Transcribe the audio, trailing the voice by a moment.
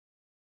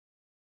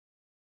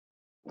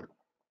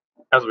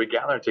As we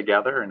gather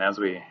together and as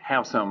we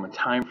have some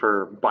time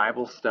for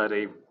Bible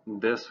study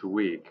this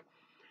week,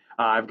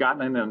 I've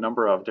gotten in a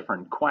number of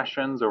different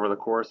questions over the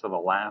course of the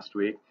last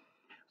week.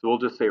 So we'll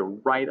just say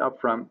right up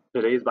front,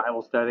 today's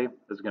Bible study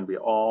is going to be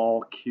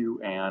all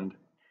Q&A.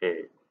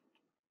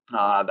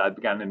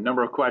 I've gotten a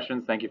number of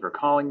questions. Thank you for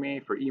calling me,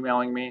 for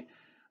emailing me.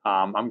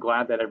 I'm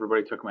glad that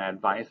everybody took my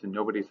advice and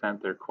nobody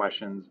sent their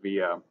questions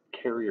via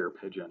carrier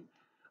pigeon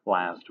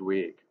last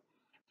week.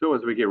 So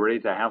as we get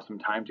ready to have some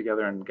time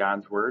together in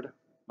God's Word,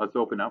 let's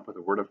open up with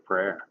a word of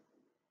prayer.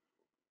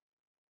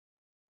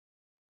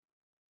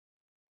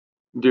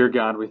 Dear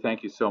God, we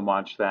thank you so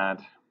much that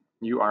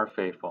you are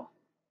faithful.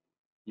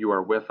 You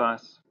are with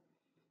us.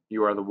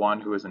 You are the one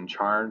who is in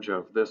charge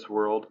of this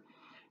world,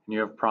 and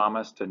you have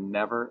promised to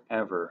never,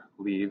 ever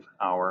leave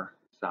our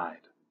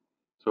side.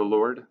 So,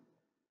 Lord,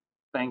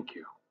 thank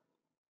you.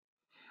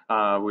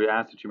 We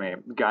ask that you may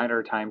guide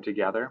our time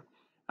together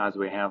as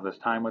we have this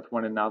time with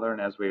one another and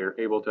as we are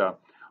able to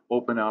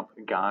open up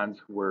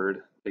God's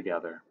Word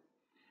together.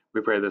 We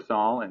pray this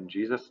all in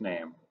Jesus'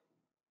 name.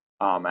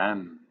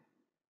 Amen.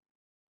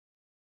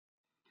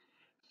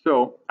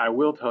 So I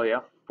will tell you,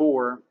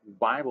 for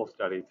Bible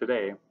study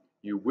today,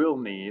 you will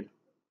need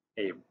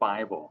a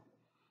Bible.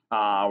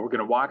 We're going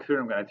to walk through,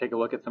 I'm going to take a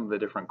look at some of the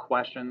different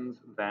questions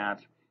that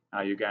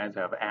you guys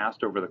have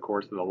asked over the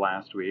course of the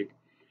last week.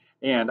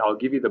 And I'll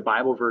give you the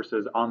Bible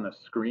verses on the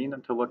screen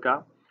to look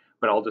up,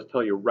 but I'll just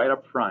tell you right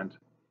up front,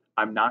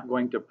 I'm not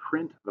going to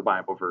print the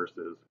Bible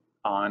verses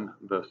on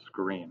the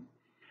screen.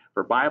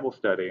 For Bible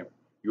study,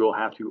 you will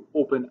have to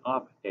open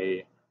up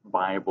a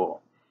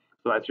Bible.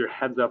 So that's your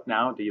heads up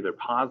now to either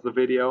pause the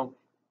video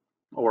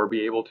or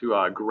be able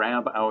to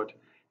grab out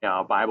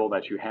a Bible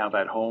that you have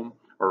at home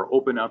or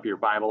open up your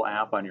Bible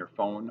app on your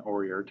phone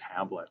or your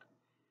tablet.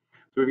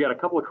 So we've got a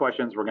couple of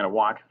questions we're going to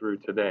walk through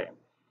today.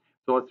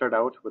 So let's start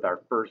out with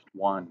our first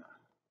one.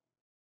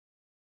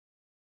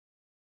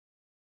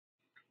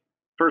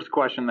 First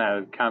question that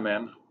had come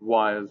in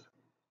was,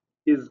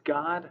 is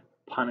God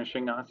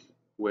punishing us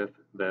with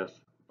this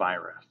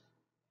virus?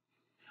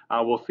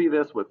 We'll see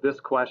this with this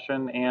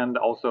question and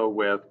also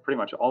with pretty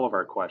much all of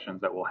our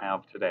questions that we'll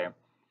have today,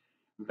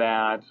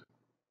 that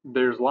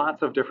there's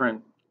lots of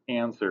different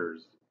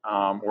answers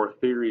or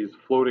theories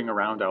floating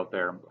around out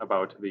there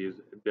about these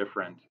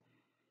different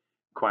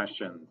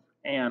questions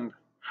and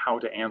how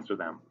to answer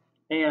them.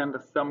 And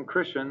some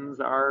Christians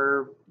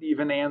are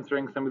even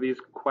answering some of these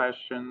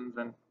questions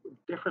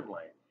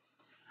differently.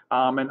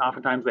 And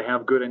oftentimes they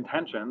have good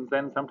intentions,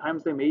 and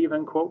sometimes they may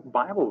even quote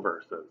Bible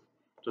verses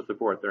to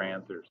support their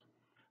answers.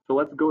 So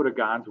let's go to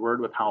God's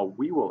Word with how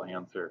we will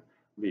answer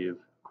these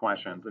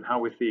questions and how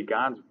we see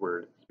God's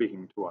Word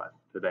speaking to us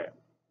today.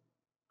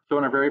 So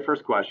in our very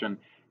first question,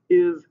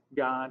 is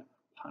God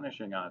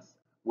punishing us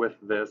with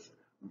this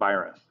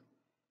virus?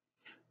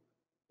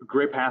 A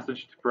great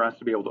passage for us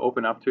to be able to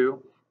open up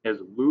to is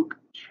Luke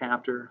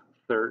chapter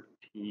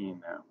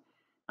 13.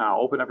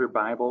 Open up your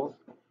Bibles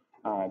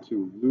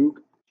to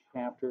Luke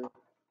chapter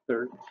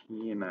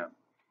 13.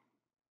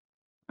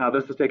 Now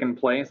this is taking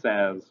place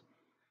as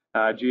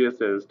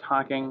Jesus is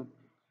talking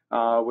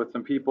with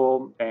some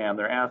people and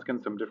they're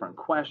asking some different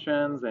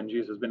questions, and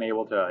Jesus has been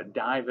able to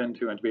dive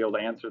into and to be able to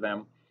answer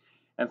them.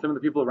 And some of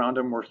the people around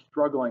him were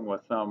struggling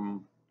with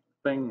some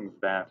things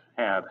that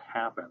had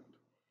happened.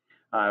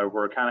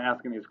 We're kind of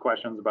asking these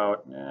questions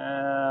about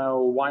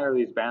why are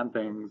these bad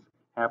things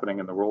happening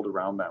in the world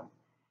around them?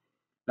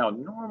 Now,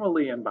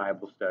 normally in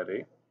Bible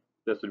study,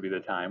 this would be the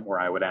time where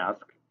I would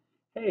ask,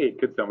 hey,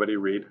 could somebody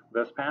read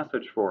this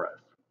passage for us?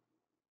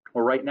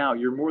 Well, right now,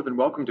 you're more than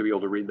welcome to be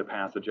able to read the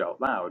passage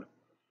out loud,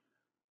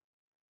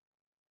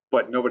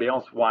 but nobody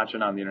else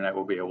watching on the internet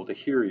will be able to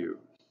hear you.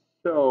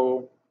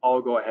 So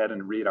I'll go ahead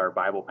and read our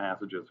Bible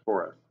passages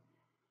for us.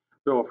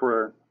 So if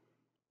we're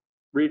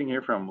reading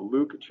here from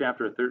Luke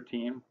chapter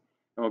 13, and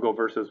we'll go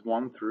verses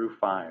 1 through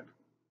 5.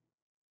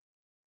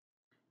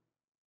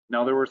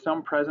 Now there were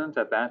some present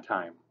at that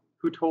time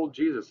who told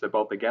Jesus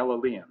about the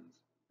Galileans,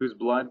 whose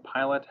blood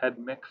Pilate had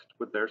mixed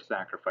with their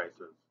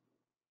sacrifices.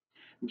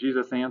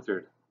 Jesus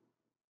answered,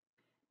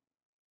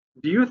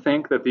 do you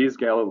think that these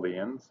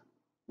Galileans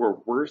were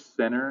worse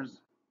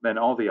sinners than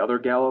all the other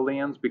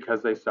Galileans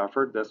because they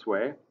suffered this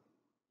way?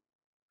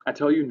 I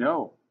tell you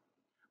no,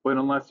 but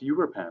unless you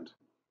repent,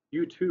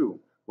 you too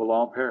will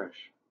all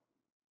perish.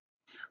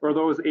 Or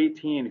those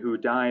 18 who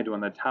died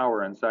when the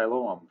tower in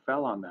Siloam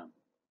fell on them,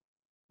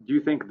 do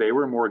you think they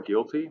were more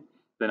guilty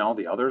than all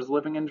the others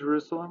living in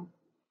Jerusalem?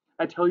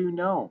 I tell you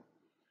no,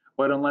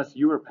 but unless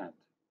you repent,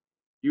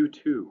 you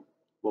too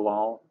will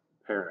all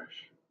perish.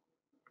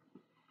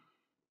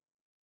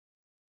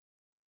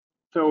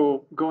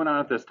 So going on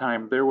at this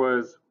time, there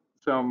was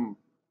some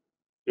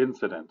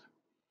incident.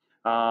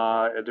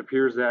 It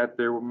appears that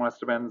there must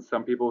have been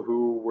some people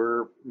who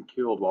were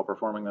killed while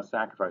performing the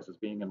sacrifices,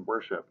 being in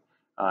worship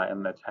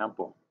in the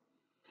temple.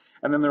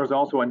 And then there was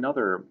also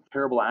another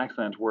terrible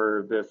accident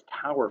where this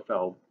tower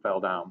fell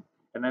down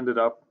and ended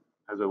up,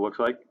 as it looks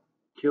like,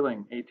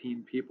 killing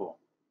 18 people.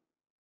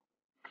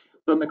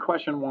 Then the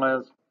question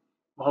was,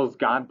 well, is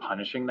God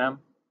punishing them?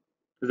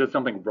 Is it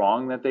something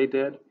wrong that they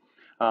did?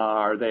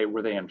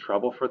 Were they in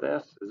trouble for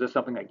this? Is this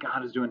something that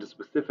God is doing to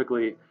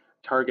specifically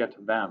target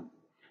them?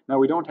 Now,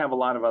 we don't have a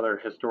lot of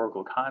other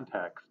historical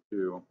context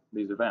to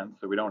these events,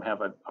 so we don't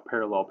have a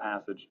parallel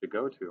passage to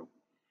go to.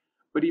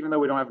 But even though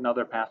we don't have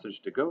another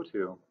passage to go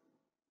to,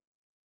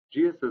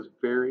 Jesus is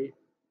very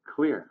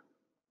clear.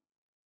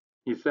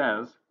 He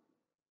says,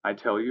 I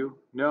tell you,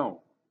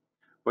 no,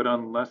 but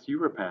unless you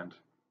repent,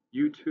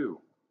 you too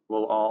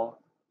will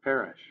all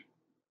perish.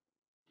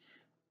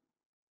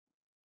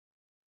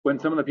 When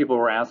some of the people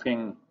were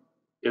asking,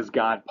 is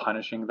God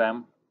punishing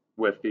them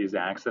with these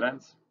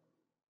accidents?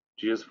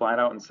 Jesus flat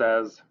out and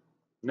says,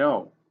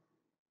 no,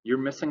 you're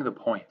missing the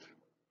point.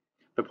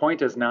 The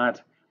point is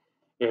not,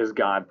 is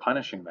God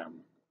punishing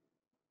them?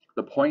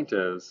 The point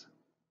is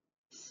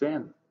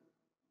sin.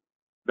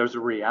 There's a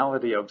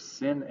reality of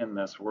sin in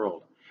this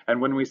world. And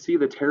when we see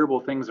the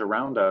terrible things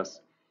around us,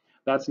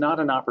 that's not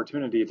an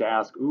opportunity to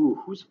ask,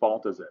 ooh, whose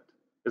fault is it?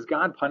 Is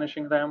God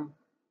punishing them?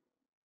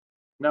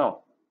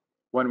 No.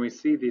 When we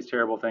see these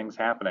terrible things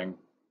happening,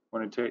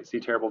 when we see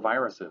terrible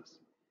viruses,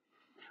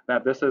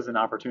 that this is an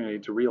opportunity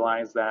to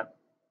realize that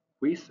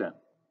we sin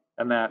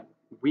and that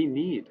we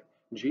need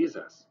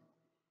Jesus.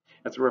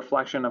 It's a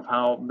reflection of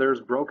how there's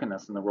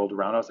brokenness in the world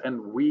around us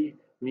and we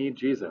need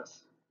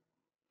Jesus.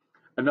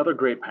 Another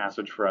great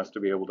passage for us to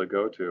be able to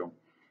go to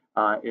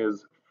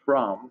is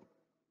from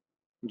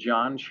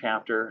John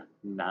chapter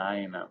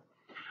 9.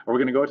 We're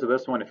going to go to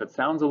this one. If it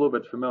sounds a little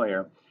bit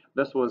familiar,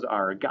 this was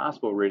our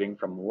gospel reading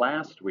from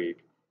last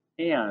week,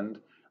 and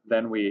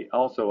then we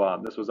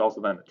also this was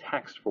also then the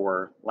text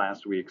for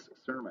last week's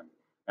sermon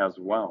as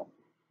well.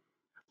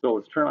 So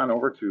let's turn on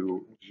over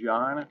to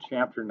John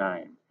chapter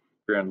 9. If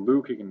you're in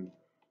Luke, you can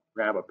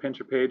grab a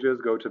pinch of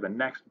pages, go to the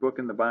next book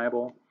in the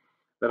Bible.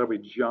 That'll be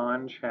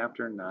John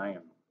chapter 9.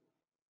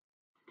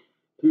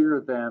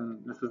 Here then,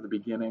 this is the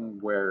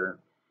beginning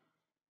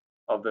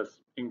of this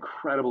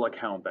incredible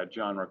account that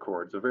John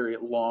records, a very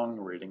long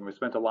reading. We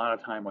spent a lot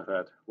of time with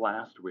it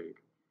last week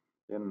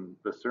in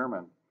the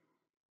sermon.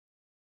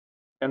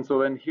 And so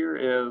then here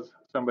is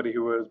somebody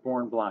who was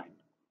born blind.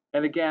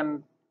 And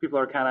again, people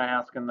are kind of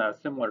asking a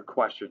similar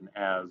question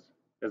as,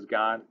 is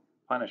God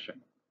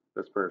punishing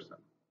this person?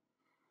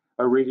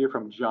 I'll read here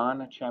from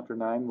John chapter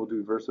 9. We'll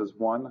do verses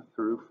 1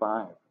 through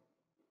 5.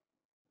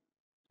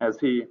 As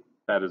he,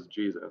 that is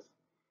Jesus,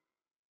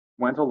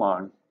 went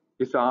along,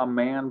 he saw a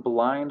man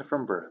blind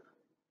from birth.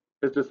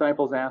 His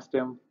disciples asked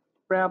him,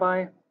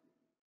 Rabbi,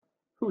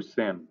 who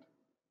sinned,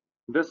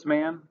 this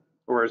man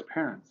or his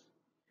parents,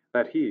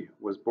 that he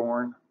was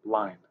born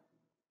blind?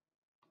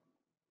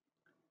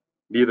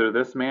 Neither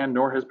this man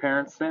nor his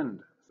parents sinned,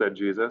 said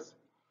Jesus,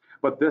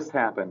 but this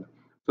happened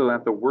so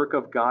that the work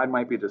of God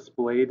might be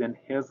displayed in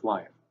his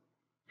life.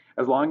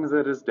 As long as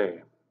it is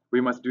day,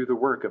 we must do the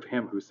work of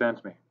him who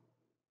sent me.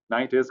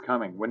 Night is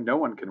coming when no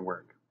one can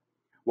work.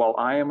 While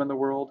I am in the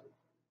world,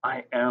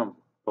 I am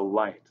the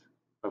light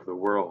of the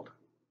world.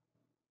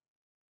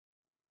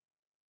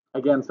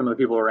 Again, some of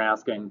the people are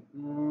asking,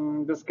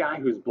 this guy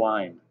who's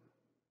blind,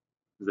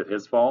 is it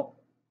his fault?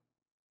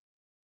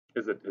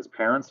 Is it his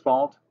parents'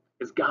 fault?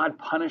 Is God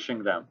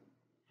punishing them?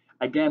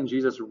 Again,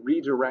 Jesus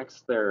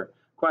redirects their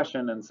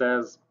question and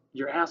says,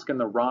 you're asking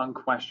the wrong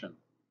question.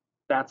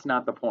 That's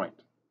not the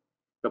point.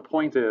 The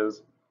point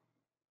is,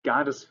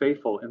 God is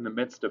faithful in the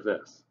midst of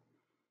this.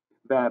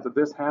 That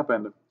this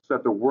happened so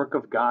that the work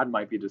of God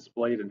might be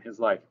displayed in his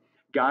life.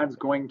 God's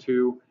going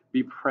to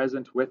be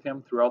present with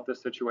him throughout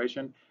this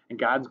situation, and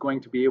God's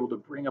going to be able to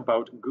bring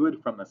about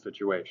good from the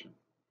situation.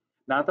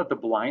 Not that the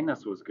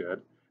blindness was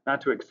good,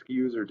 not to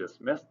excuse or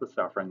dismiss the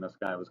suffering this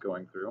guy was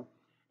going through.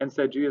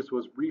 Instead, Jesus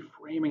was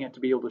reframing it to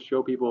be able to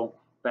show people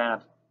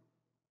that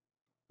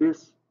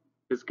this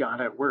is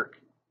God at work.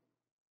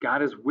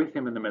 God is with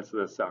him in the midst of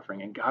this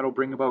suffering, and God will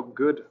bring about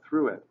good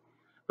through it.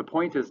 The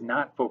point is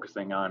not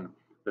focusing on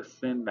the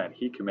sin that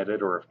he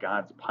committed or if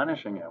God's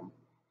punishing him.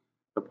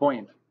 The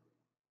point is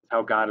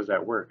how God is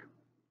at work.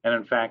 And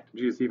in fact,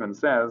 Jesus even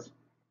says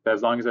that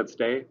as long as it's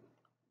day,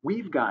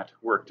 we've got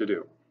work to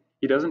do.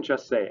 He doesn't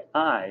just say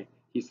I,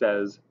 he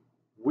says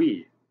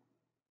we.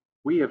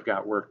 We have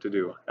got work to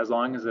do as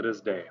long as it is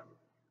day.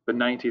 The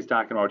night he's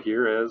talking about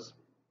here is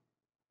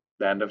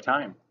the end of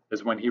time,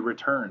 is when he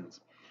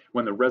returns,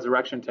 when the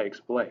resurrection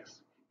takes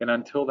place. And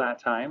until that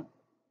time,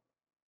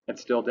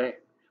 it's still day.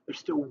 There's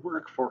still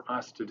work for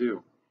us to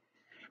do.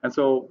 And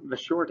so the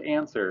short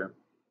answer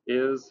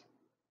is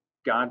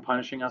God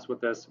punishing us with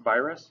this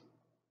virus?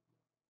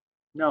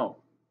 No.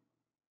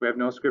 We have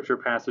no scripture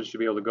passage to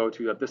be able to go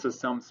to that this is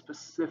some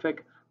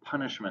specific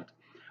punishment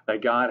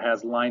that God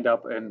has lined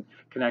up in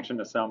connection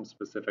to some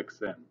specific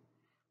sin.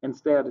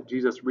 Instead,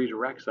 Jesus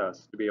redirects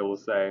us to be able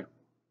to say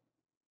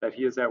that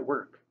he is at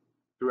work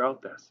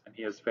throughout this and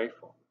he is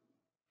faithful.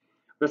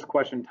 This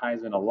question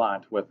ties in a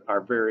lot with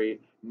our very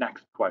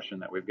next question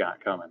that we've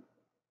got coming.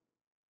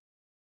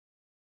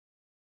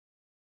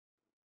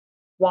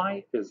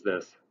 Why is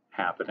this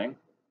happening?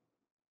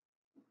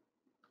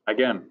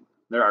 Again,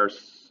 there are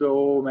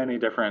so many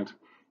different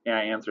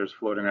answers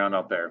floating around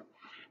out there.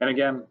 And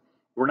again,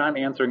 we're not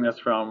answering this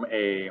from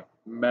a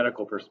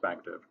medical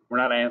perspective. We're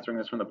not answering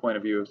this from the point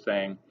of view of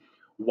saying,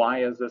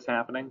 why is this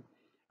happening?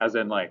 As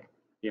in, like,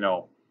 you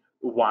know,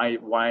 why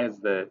is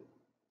the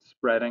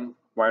spreading?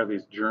 Why are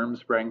these germs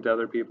spreading to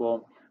other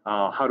people?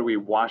 How do we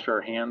wash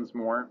our hands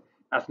more?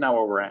 That's not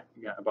what we're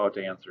about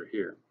to answer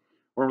here.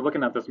 We're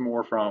looking at this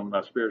more from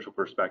a spiritual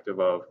perspective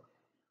of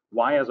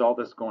why is all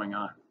this going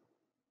on?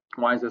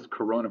 Why is this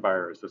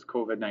coronavirus, this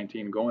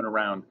COVID-19 going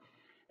around,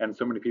 and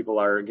so many people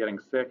are getting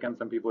sick and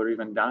some people are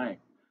even dying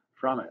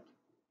from it?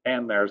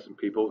 And there are some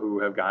people who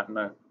have gotten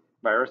the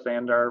virus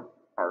and are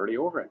already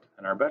over it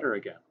and are better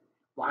again.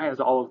 Why is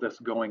all of this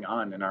going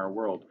on in our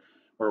world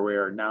where we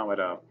are now at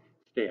a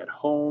stay at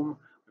home?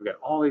 We've got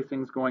all these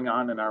things going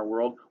on in our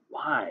world.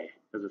 Why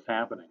is this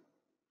happening?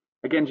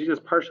 Again, Jesus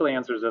partially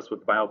answers this with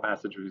the Bible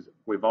passages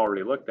we've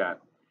already looked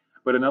at,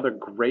 but another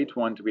great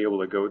one to be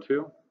able to go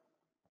to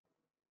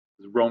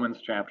is Romans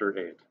chapter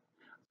 8. Let's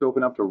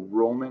open up to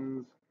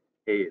Romans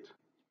 8.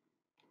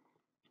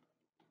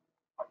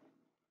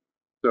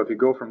 So if you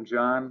go from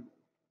John,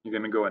 you're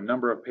going to go a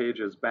number of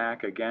pages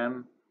back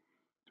again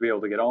to be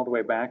able to get all the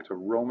way back to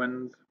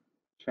Romans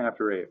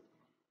chapter 8.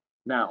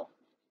 Now,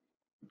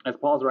 as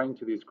Paul's writing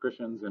to these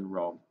Christians in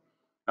Rome,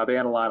 they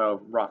had a lot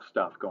of rough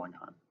stuff going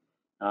on.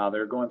 They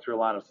were going through a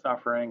lot of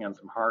suffering and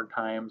some hard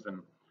times,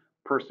 and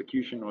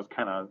persecution was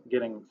kind of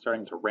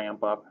starting to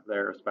ramp up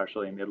there,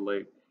 especially in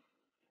Italy.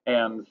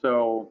 And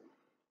so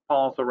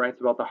Paul also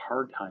writes about the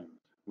hard times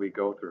we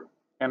go through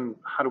and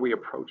how do we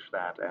approach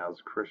that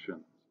as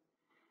Christians.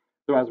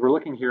 So as we're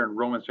looking here in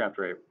Romans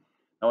chapter 8,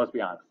 now let's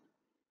be honest,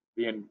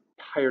 the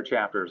entire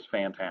chapter is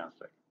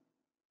fantastic.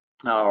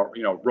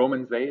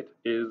 Romans 8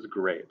 is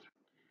great.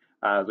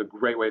 It's a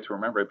great way to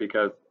remember it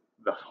because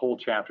the whole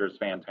chapter is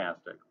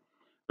fantastic.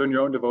 So in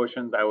your own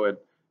devotions, I would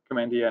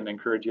commend you and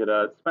encourage you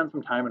to spend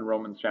some time in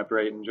Romans chapter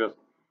 8 and just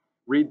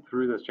read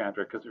through this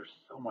chapter because there's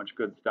so much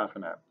good stuff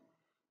in it.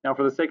 Now,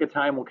 for the sake of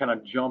time, we'll kind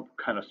of jump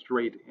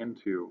straight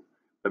into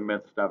the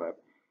midst of it.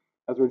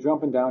 As we're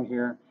jumping down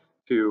here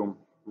to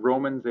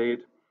Romans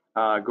 8,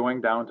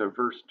 going down to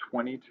verse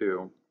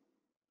 22,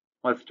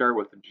 let's start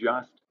with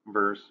just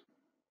verse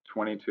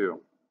 22.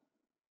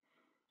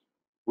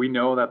 We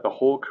know that the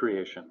whole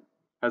creation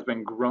has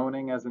been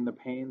groaning as in the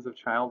pains of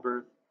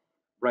childbirth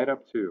right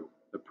up to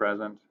the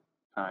present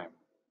time.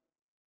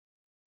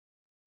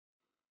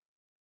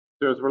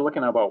 So as we're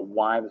looking about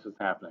why this is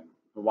happening,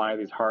 why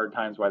these hard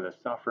times, why the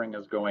suffering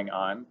is going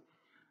on,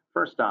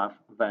 first off,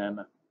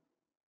 then,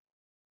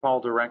 Paul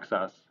directs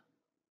us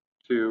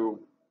to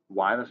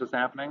why this is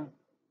happening.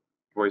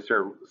 Before we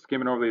start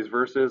skimming over these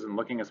verses and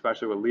looking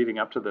especially what leading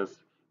up to this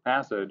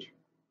passage,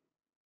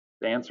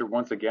 the answer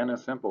once again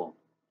is simple.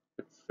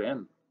 It's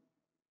sin.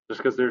 Just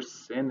because there's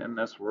sin in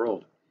this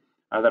world,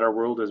 that our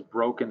world is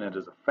broken, it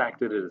is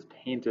affected, it is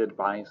tainted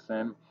by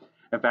sin.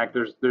 In fact,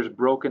 there's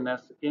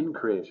brokenness in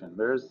creation.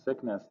 There's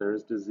sickness,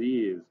 there's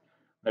disease,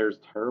 there's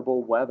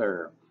terrible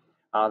weather.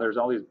 There's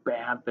all these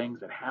bad things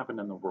that happen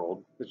in the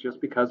world. It's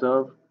just because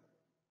of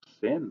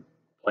sin,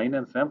 plain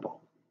and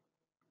simple.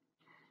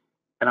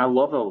 And I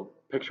love the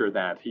picture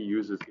that he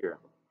uses here.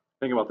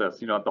 Think about this,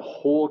 the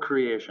whole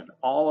creation,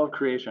 all of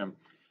creation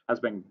has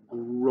been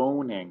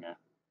groaning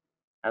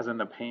as in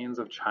the pains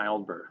of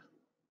childbirth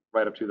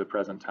right up to the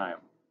present time.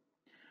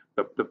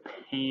 The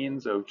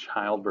pains of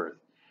childbirth,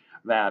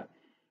 that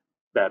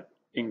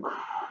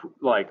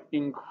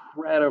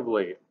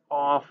incredibly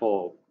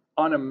awful,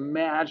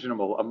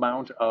 unimaginable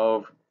amount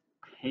of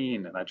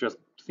pain that just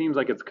seems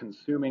like it's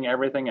consuming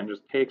everything and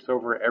just takes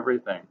over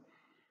everything.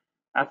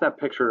 That's that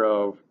picture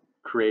of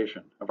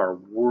creation, of our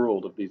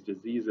world, of these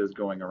diseases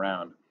going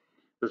around.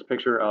 This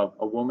picture of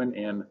a woman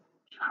in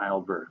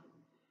childbirth,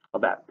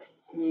 of that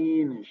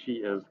pain she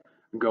is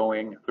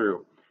going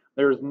through.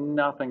 There's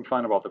nothing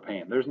fun about the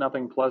pain. There's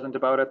nothing pleasant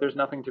about it. There's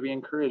nothing to be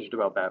encouraged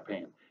about that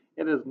pain.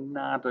 It is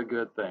not a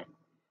good thing.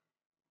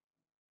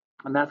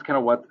 And that's kind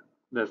of what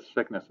this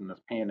sickness and this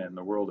pain in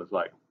the world is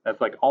like.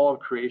 That's like all of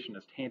creation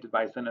is tainted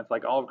by sin. It's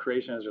like all of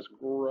creation is just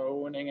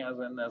groaning as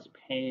in this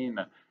pain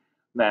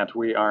that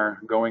we are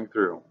going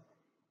through.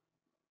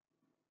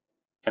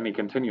 And he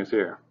continues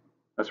here.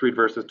 Let's read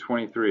verses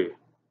 23.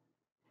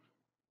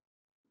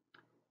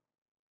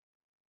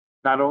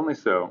 Not only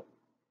so,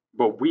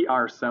 but we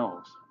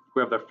ourselves, who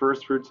have the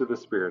first fruits of the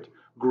Spirit,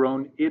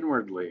 groan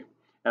inwardly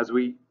as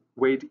we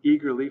wait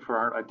eagerly for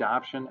our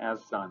adoption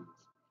as sons,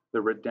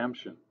 the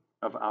redemption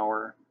of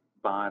our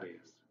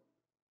bodies.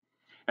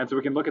 And so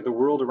we can look at the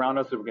world around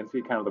us and we can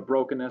see kind of the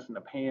brokenness and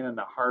the pain and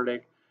the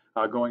heartache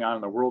going on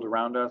in the world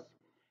around us.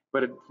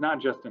 But it's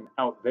not just an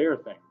out there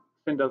thing.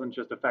 Sin doesn't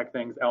just affect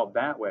things out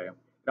that way.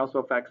 It also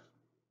affects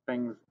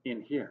things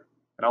in here.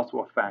 It also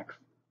affects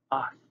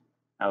us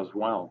as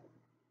well.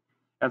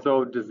 And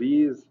so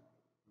disease,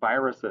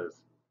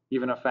 viruses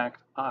even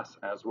affect us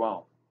as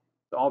well.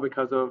 It's all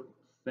because of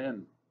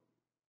sin,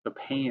 the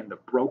pain, the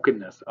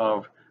brokenness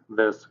of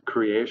this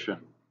creation.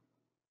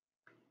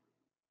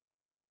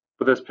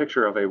 But this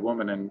picture of a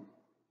woman in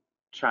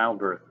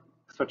childbirth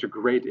is such a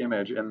great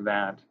image in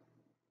that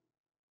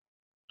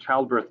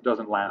childbirth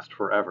doesn't last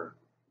forever.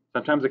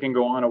 Sometimes it can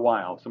go on a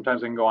while.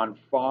 Sometimes it can go on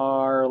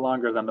far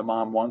longer than the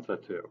mom wants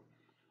it to.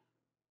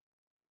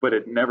 But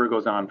it never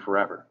goes on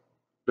forever.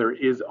 There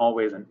is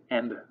always an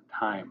end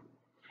time.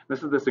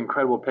 This is this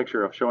incredible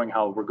picture of showing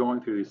how we're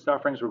going through these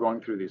sufferings, we're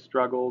going through these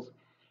struggles,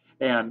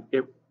 and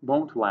it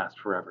won't last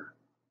forever.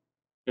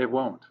 It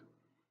won't.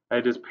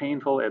 It is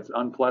painful, it's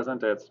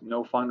unpleasant, it's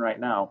no fun right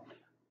now,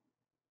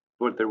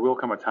 but there will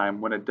come a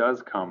time when it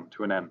does come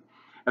to an end.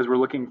 As we're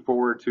looking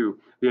forward to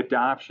the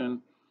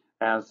adoption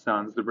as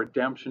sons, the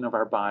redemption of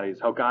our bodies,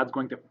 how God's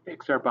going to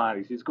fix our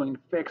bodies. He's going to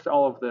fix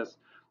all of this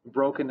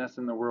brokenness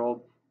in the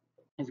world.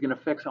 He's going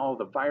to fix all of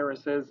the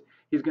viruses.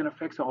 He's going to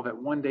fix all of it.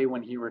 One day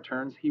when he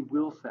returns, he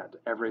will set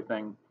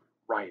everything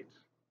right.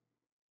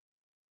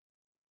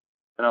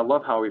 And I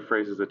love how he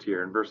phrases it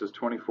here in verses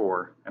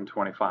 24 and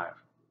 25.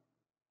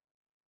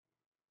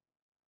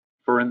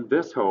 For in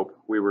this hope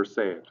we were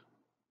saved.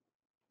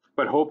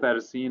 But hope that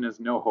is seen is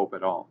no hope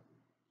at all.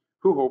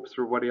 Who hopes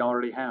for what he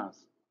already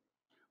has?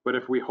 But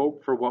if we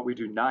hope for what we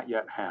do not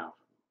yet have,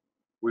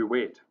 we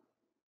wait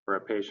for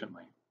it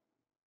patiently.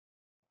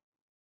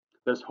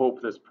 This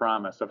hope, this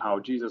promise of how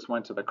Jesus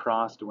went to the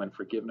cross to win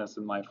forgiveness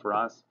in life for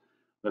us,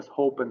 this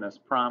hope and this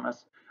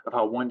promise of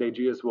how one day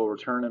Jesus will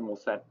return and will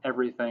set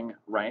everything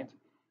right,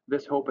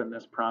 this hope and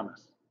this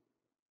promise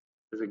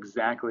is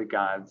exactly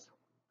God's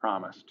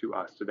promise to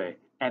us today.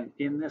 And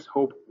in this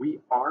hope, we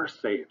are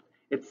saved.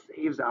 It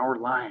saves our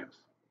lives.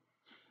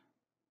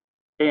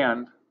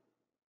 And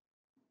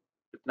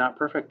it's not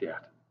perfect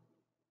yet.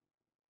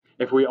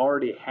 If we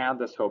already had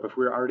this hope, if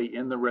we were already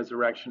in the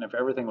resurrection, if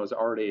everything was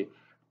already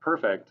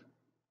perfect,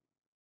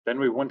 then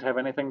we wouldn't have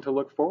anything to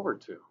look forward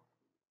to.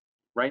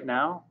 Right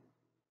now,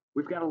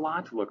 we've got a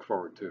lot to look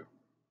forward to.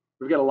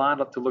 We've got a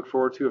lot to look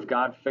forward to of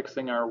God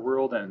fixing our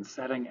world and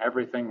setting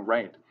everything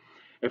right.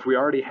 If we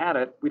already had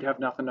it, we'd have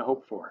nothing to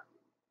hope for.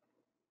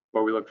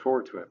 But we look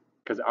forward to it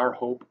because our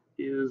hope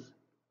is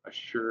a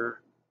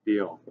sure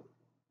deal.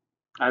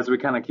 As we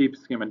kind of keep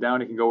skimming down,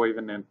 you can go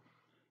even in,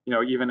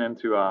 even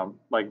into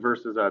like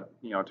verses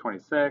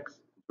 26,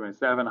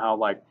 27, how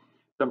like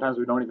sometimes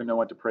we don't even know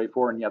what to pray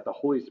for, and yet the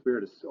Holy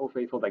Spirit is so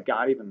faithful that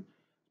God even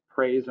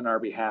prays in our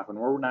behalf, and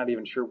we're not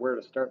even sure where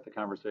to start the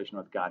conversation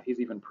with God. He's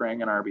even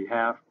praying in our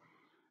behalf.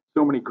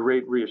 So many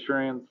great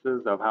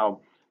reassurances of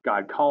how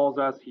God calls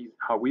us,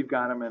 how we've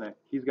got him in it.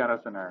 He's got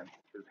us in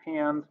his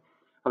hands,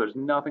 how there's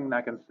nothing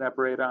that can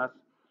separate us.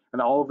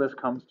 And all of this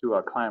comes to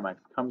a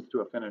climax, comes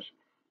to a finish.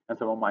 And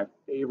some of my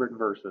favorite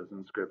verses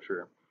in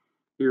Scripture,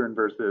 here in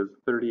verses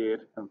 38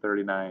 and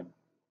 39.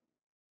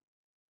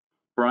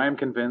 For I am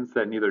convinced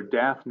that neither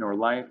death nor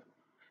life,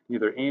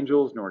 neither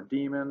angels nor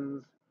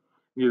demons,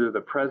 neither the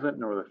present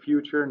nor the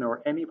future,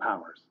 nor any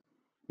powers,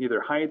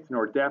 neither height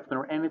nor depth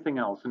nor anything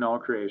else in all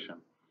creation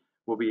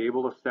will be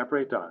able to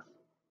separate us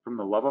from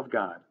the love of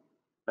God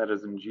that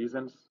is in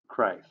Jesus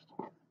Christ,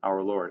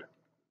 our Lord.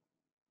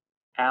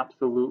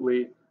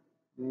 Absolutely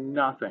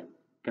nothing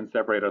can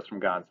separate us from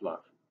God's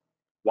love.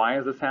 Why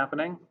is this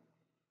happening?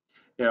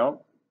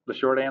 The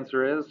short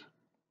answer is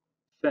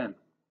sin.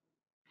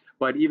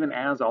 But even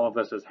as all of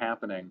this is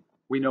happening,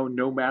 we know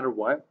no matter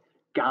what,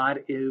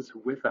 God is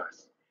with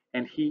us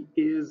and he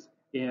is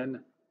in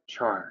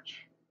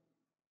charge.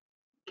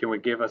 Can we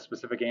give a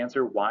specific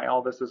answer why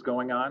all this is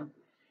going on?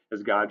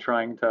 Is God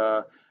trying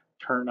to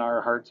turn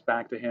our hearts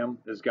back to him?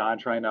 Is God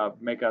trying to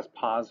make us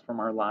pause from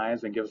our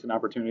lives and give us an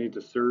opportunity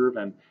to serve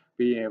and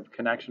be in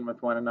connection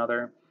with one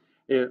another?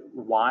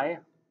 Why?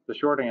 The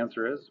short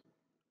answer is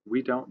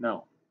we don't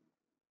know.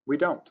 We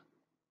don't.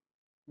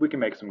 We can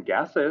make some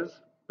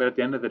guesses, but at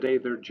the end of the day,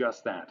 they're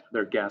just that.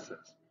 They're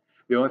guesses.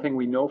 The only thing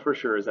we know for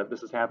sure is that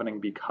this is happening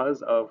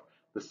because of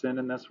the sin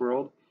in this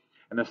world,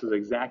 and this is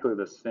exactly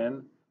the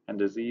sin and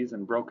disease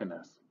and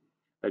brokenness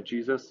that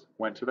Jesus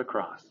went to the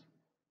cross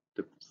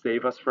to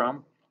save us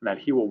from, and that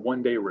he will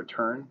one day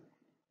return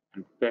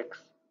and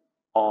fix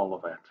all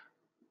of it.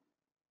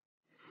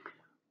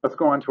 Let's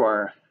go on to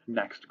our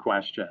next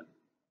question.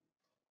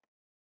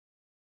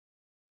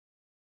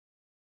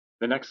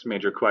 The next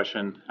major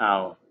question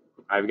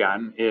I've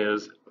gotten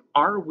is,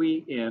 are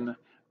we in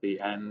the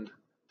end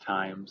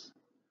times?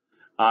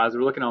 As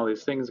we're looking at all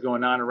these things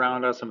going on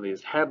around us, some of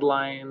these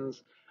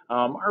headlines,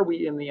 are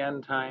we in the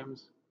end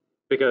times?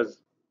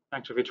 Because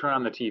actually, if you turn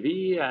on the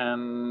TV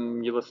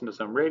and you listen to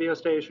some radio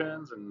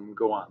stations and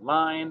go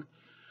online,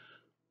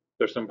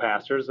 there's some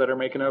pastors that are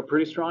making a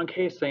pretty strong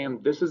case saying,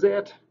 this is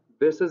it.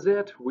 This is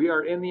it. We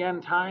are in the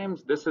end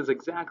times. This is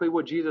exactly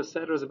what Jesus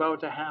said was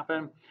about to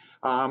happen.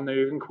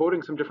 They're even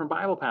quoting some different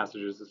Bible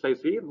passages to say,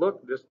 see,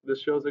 look,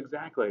 this shows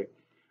exactly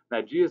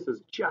that Jesus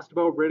is just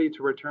about ready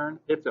to return.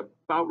 It's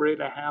about ready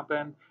to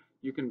happen.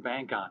 You can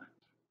bank on it.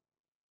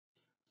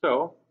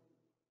 So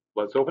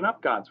let's open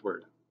up God's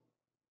Word.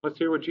 Let's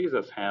hear what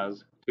Jesus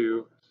has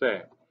to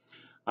say.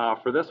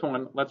 For this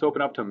one, let's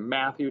open up to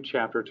Matthew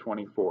chapter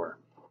 24.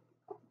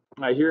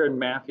 Here in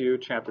Matthew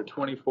chapter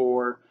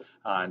 24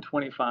 and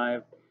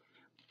 25,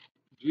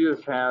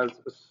 Jesus has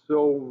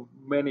so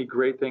many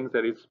great things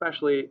that he's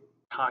especially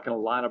talking a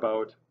lot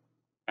about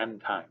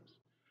end times.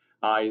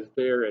 He's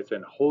there, it's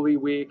in Holy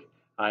Week.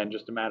 In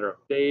just a matter of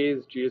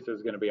days, Jesus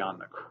is going to be on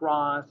the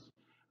cross.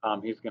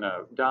 He's going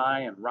to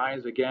die and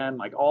rise again.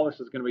 Like all this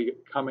is going to be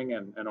coming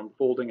and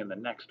unfolding in the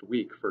next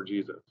week for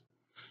Jesus.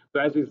 So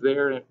as he's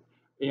there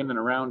in and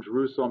around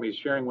Jerusalem, he's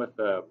sharing with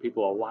the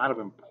people a lot of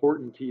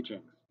important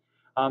teachings.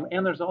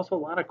 And there's also a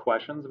lot of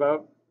questions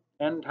about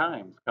end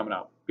times coming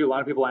up. A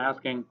lot of people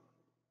asking,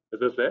 is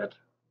this it?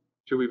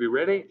 Should we be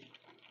ready?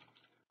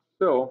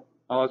 So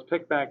let's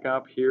pick back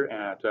up here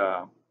at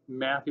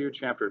Matthew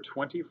chapter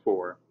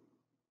 24,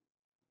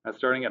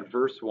 starting at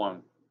verse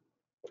 1.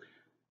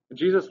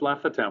 Jesus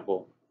left the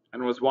temple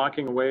and was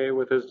walking away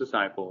with his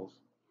disciples,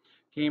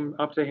 came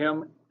up to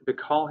him to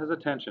call his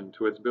attention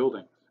to its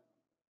buildings.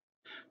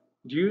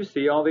 Do you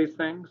see all these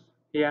things?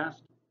 He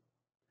asked.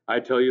 I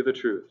tell you the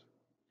truth.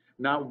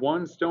 Not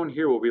one stone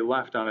here will be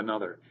left on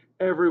another.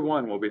 Every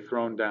one will be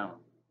thrown down.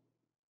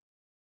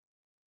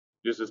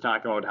 Jesus is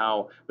talking about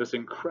how this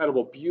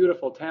incredible,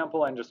 beautiful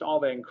temple and just all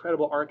the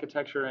incredible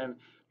architecture in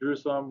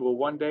Jerusalem will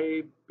one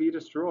day be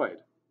destroyed.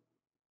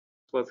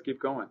 So let's keep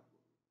going.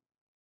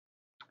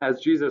 As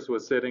Jesus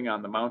was sitting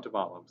on the Mount of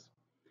Olives,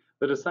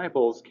 the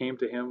disciples came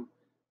to him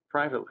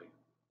privately.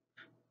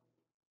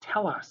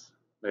 Tell us,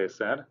 they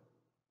said,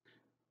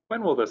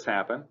 when will this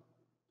happen?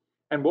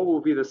 And what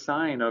will be the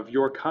sign of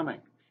your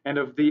coming and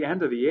of the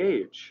end of the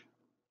age?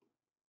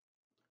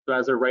 So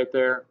as they're right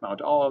there,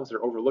 Mount Olives,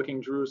 they're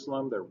overlooking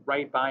Jerusalem, they're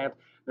right by it.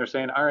 They're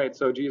saying, all right,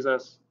 so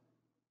Jesus,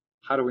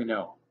 how do we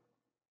know?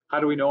 How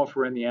do we know if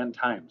we're in the end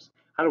times?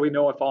 How do we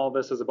know if all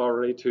this is about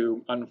ready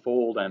to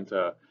unfold and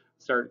to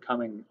start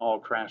coming all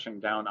crashing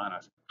down on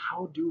us?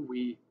 How do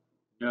we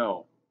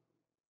know?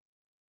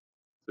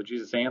 So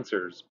Jesus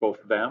answers both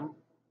them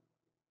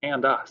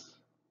and us.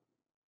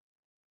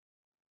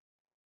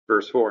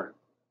 Verse 4,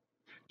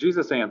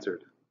 Jesus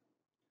answered,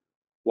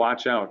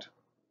 watch out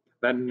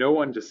that no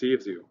one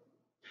deceives you.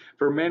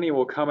 For many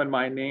will come in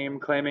my name,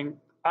 claiming,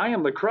 I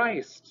am the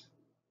Christ,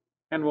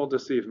 and will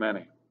deceive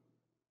many.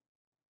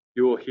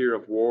 You will hear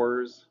of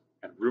wars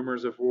and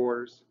rumors of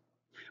wars,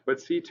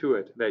 but see to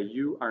it that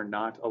you are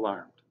not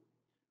alarmed.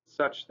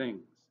 Such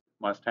things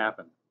must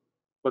happen,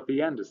 but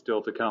the end is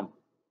still to come.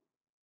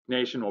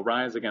 Nation will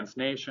rise against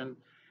nation,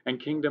 and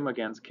kingdom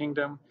against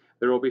kingdom.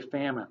 There will be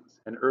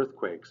famines and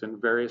earthquakes in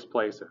various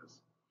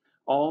places.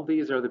 All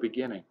these are the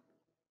beginning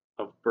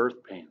of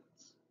birth pains.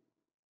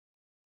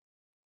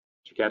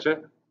 Did you catch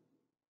it?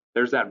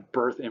 There's that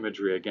birth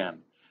imagery again.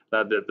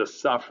 The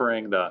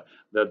suffering, the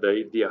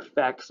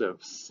effects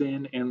of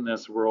sin in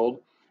this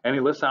world. And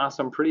he lists off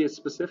some pretty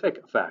specific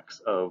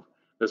effects of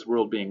this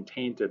world being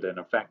tainted and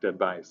affected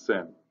by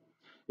sin.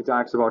 He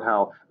talks about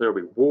how there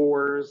will be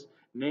wars,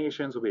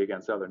 nations will be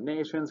against other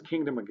nations,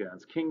 kingdom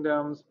against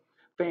kingdoms,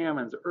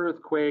 famines,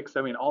 earthquakes.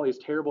 I mean, all these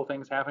terrible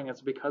things happening.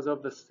 It's because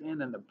of the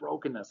sin and the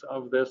brokenness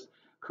of this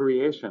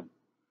creation.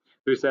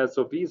 So he says,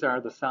 so these are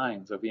the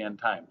signs of the end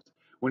times.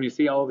 When you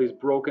see all these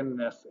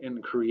brokenness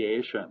in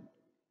creation.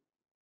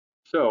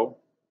 So,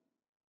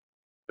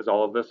 is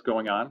all of this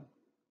going on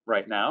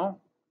right now?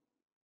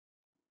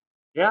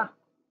 Yeah.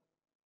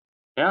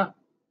 Yeah.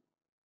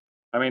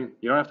 I mean,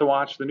 you don't have to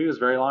watch the news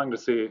very long to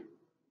see,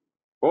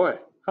 boy,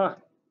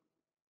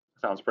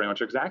 sounds pretty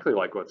much exactly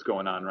like what's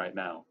going on right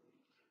now.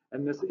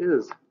 And this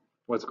is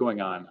what's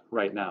going on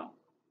right now.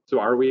 So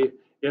are we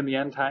in the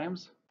end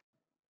times?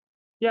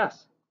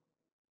 Yes.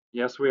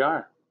 Yes, we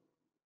are.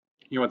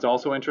 You know what's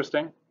also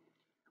interesting?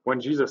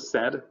 When Jesus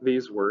said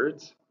these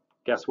words,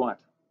 guess what?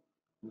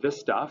 This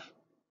stuff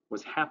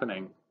was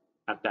happening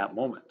at that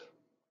moment.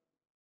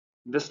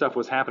 This stuff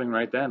was happening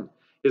right then.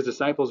 His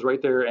disciples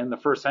right there in the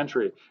first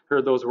century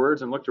heard those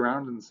words and looked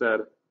around and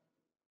said,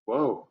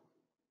 whoa,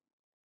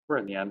 we're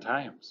in the end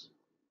times.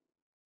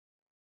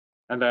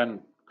 And then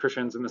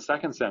Christians in the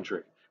second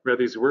century read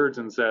these words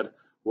and said,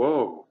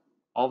 whoa,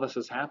 all this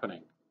is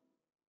happening.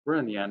 We're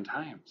in the end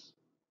times.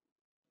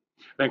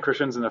 Then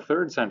Christians in the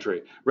third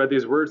century read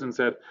these words and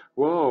said,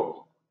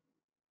 whoa,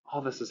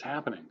 all this is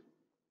happening.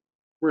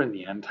 We're in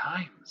the end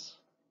times.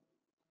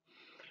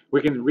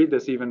 We can read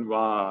this even,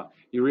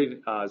 you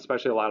read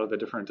especially a lot of the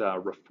different,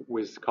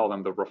 we call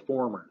them the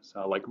reformers,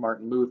 like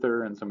Martin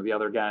Luther and some of the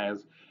other guys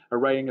are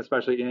writing,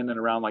 especially in and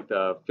around like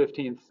the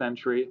 15th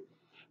century.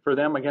 For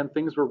them, again,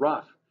 things were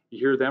rough. You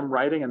hear them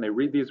writing and they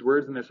read these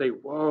words and they say,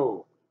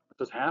 whoa,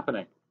 what's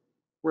happening?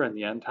 We're in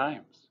the end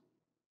times.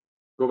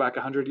 Go back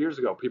 100 years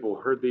ago, people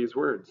heard these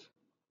words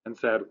and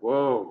said,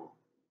 whoa,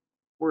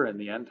 we're in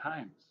the end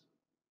times.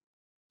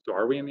 So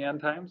are we in the end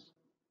times?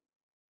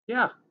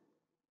 Yeah,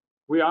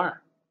 we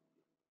are.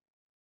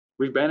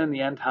 We've been in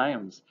the end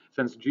times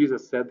since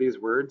Jesus said these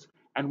words,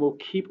 and we'll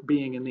keep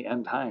being in the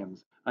end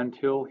times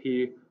until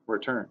he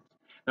returns.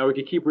 Now, we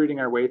could keep reading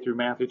our way through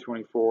Matthew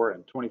 24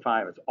 and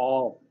 25. It's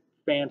all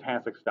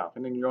fantastic stuff.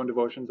 And in your own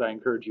devotions, I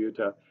encourage you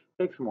to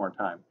take some more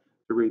time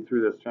to read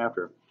through this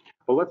chapter.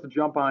 But let's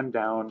jump on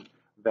down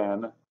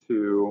then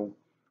to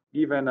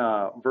even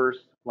verse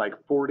like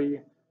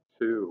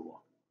 42.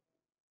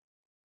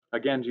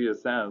 Again,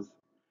 Jesus says,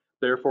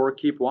 therefore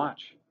keep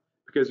watch,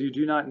 because you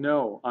do not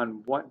know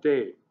on what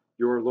day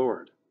your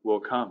Lord will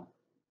come.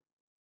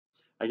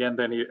 Again,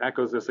 then he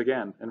echoes this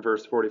again in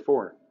verse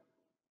 44.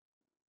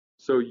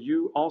 So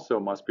you also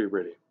must be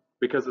ready,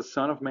 because the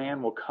Son of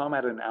Man will come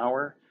at an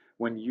hour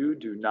when you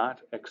do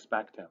not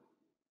expect him.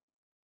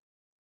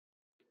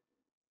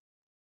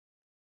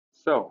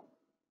 So,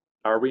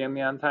 are we in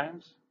the end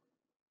times?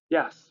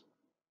 Yes.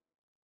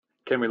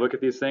 Can we look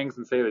at these things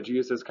and say that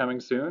Jesus is coming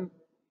soon?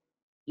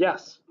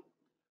 Yes.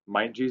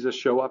 Might Jesus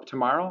show up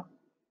tomorrow?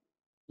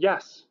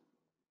 Yes.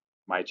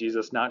 Might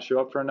Jesus not show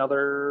up for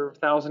another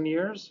 1,000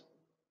 years?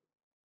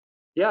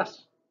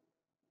 Yes.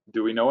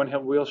 Do we know when he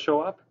will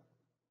show up?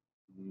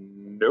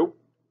 Nope.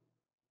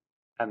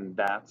 And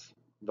that's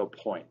the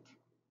point.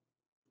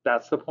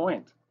 That's the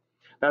point.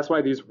 That's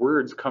why these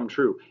words come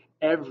true.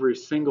 Every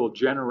single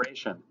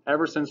generation,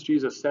 ever since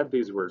Jesus said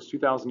these words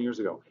 2,000 years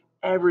ago,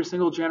 every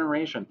single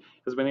generation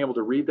has been able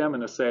to read them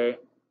and to say,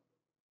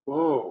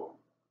 whoa,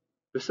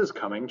 this is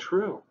coming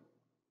true.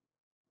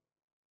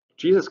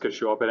 Jesus could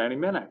show up at any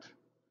minute.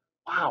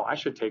 Wow, I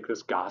should take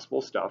this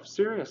gospel stuff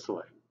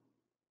seriously.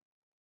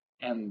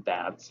 And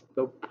that's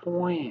the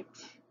point.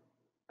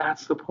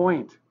 That's the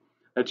point.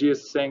 That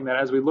Jesus is saying that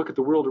as we look at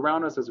the world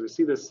around us, as we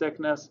see this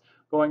sickness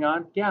going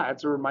on, yeah,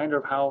 it's a reminder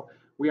of how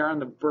we are in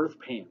the birth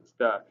pains,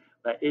 the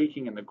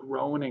aching and the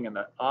groaning and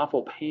the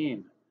awful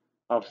pain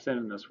of sin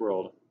in this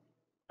world.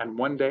 And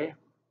one day,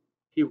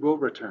 he will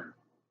return.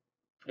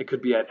 It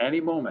could be at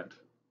any moment.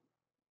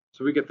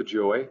 So we get the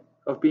joy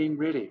of being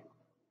ready,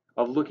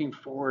 of looking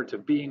forward to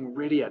being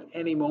ready at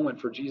any moment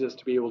for Jesus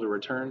to be able to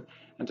return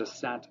and to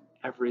set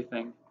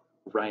everything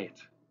right.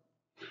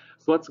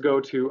 So let's go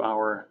to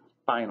our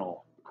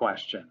final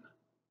question.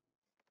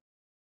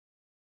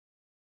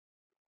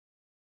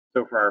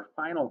 So for our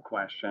final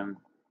question,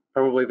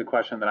 probably the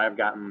question that I've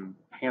gotten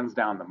hands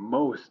down the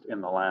most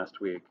in the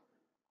last week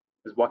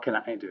is, what can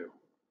I do?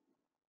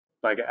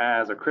 Like,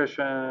 as a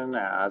Christian,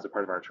 as a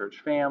part of our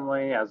church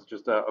family, as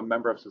just a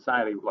member of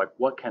society, like,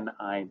 what can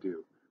I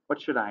do?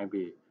 What should I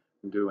be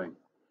doing?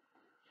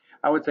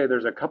 I would say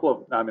there's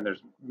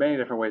there's many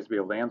different ways to be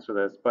able to answer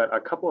this, but a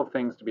couple of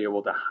things to be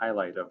able to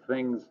highlight, of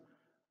things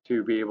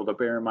to be able to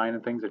bear in mind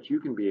and things that you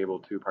can be able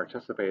to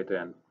participate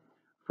in.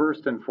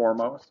 First and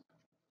foremost,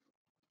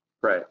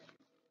 pray.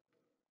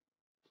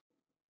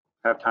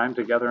 Have time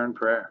together in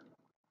prayer.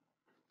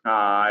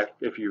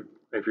 If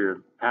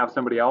you have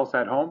somebody else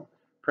at home,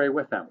 pray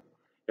with them.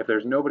 If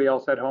there's nobody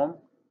else at home,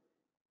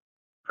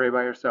 pray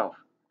by yourself.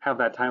 Have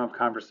that time of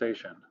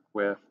conversation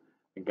with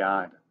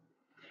God.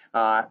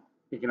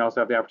 You can also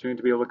have the opportunity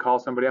to be able to call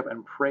somebody up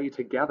and pray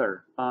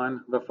together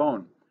on the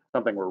phone,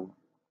 something we're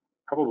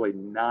probably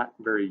not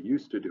very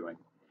used to doing.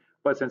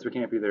 But since we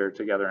can't be there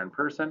together in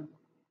person,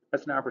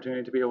 that's an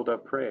opportunity to be able to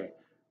pray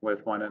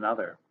with one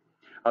another.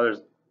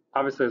 There's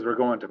obviously, as we're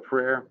going to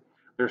prayer,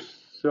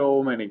 there's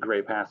so many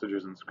great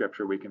passages in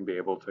Scripture we can be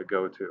able to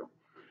go to.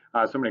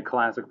 So many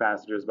classic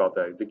passages about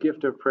the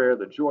gift of prayer,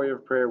 the joy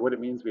of prayer, what it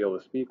means to be able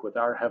to speak with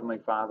our Heavenly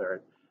Father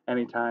at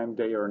any time,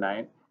 day or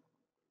night.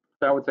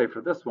 So I would say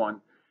for this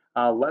one,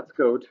 let's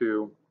go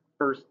to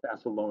 1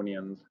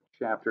 Thessalonians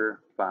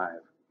chapter 5.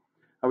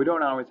 We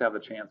don't always have the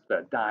chance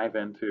to dive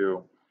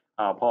into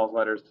Paul's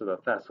letters to the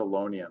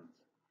Thessalonians.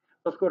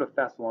 Let's go to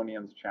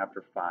Thessalonians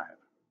chapter 5.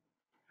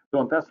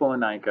 So in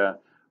Thessalonica,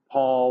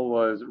 Paul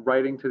was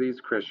writing to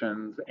these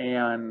Christians,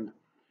 and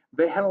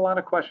they had a lot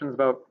of questions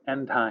about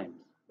end times,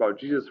 about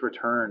Jesus'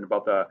 return,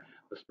 about the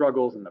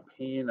struggles and the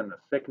pain and the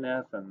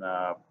sickness and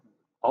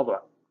all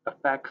the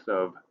effects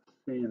of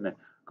sin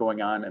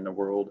going on in the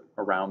world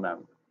around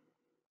them.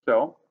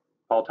 So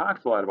Paul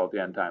talks a lot about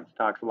the end times,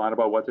 talks a lot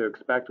about what to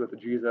expect with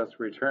Jesus'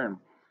 return.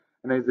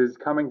 And as he's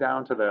coming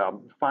down to the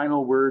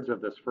final words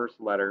of this first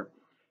letter,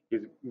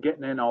 he's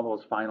getting in all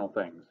those final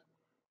things.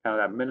 Kind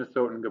of that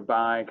Minnesotan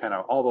goodbye, kind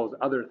of all those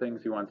other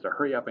things he wants to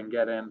hurry up and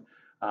get in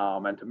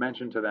and to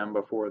mention to them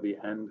before the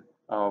end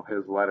of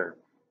his letter.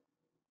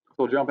 So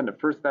we'll jump into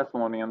 1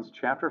 Thessalonians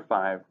chapter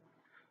 5,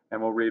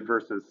 and we'll read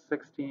verses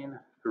 16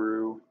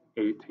 through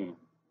 18,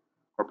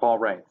 where Paul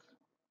writes,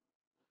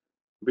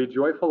 "Be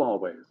joyful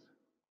always,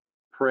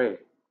 pray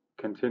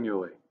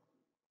continually,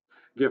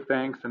 give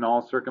thanks in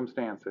all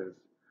circumstances,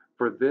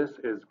 for this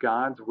is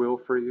God's will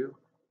for you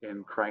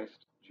in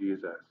Christ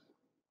Jesus."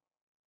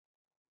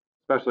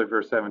 Especially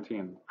verse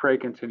 17, pray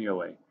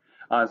continually.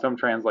 In some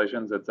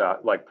translations, it's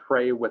like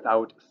pray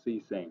without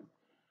ceasing.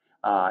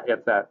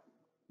 It's that,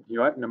 you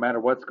know what, no matter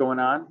what's going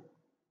on,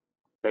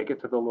 take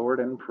it to the Lord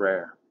in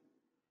prayer.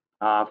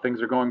 If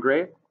things are going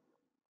great,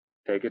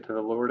 take it to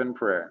the Lord in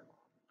prayer.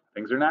 If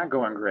things are not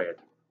going great,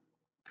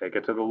 take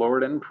it to the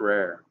Lord in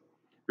prayer.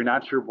 If you're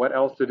not sure what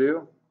else to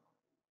do,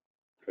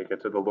 take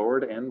it to the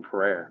Lord in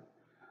prayer.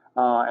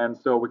 And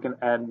so we can,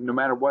 and no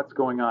matter what's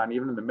going on,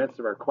 even in the midst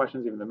of our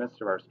questions, even in the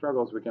midst of our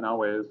struggles, we can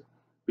always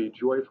be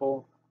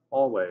joyful,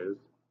 always,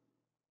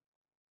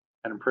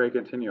 and pray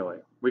continually.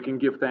 We can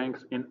give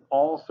thanks in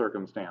all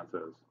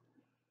circumstances.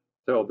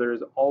 So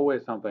there's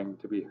always something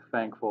to be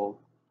thankful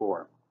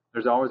for.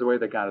 There's always a way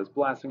that God is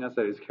blessing us,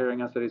 that He's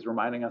carrying us, that He's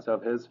reminding us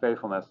of His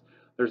faithfulness.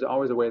 There's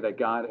always a way that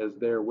God is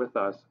there with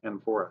us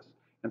and for us.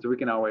 And so we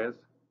can always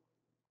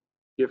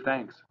Give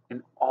thanks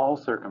in all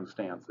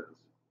circumstances.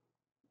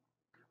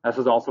 This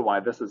is also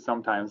why this is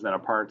sometimes then a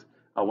part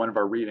of one of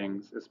our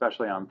readings,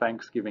 especially on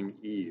Thanksgiving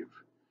Eve.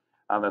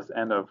 This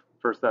end of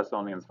 1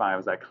 Thessalonians 5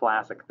 is that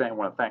classic thing,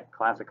 one of the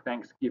classic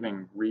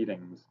Thanksgiving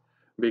readings,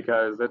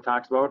 because it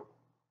talks about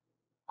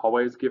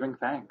always giving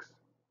thanks.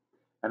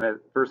 And that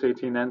verse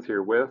 18 ends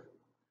here with,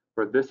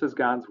 "For this is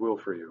God's will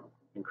for you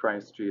in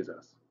Christ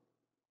Jesus."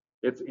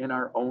 It's in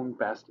our own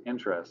best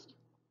interest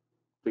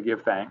to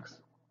give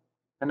thanks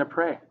and to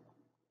pray.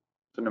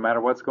 So no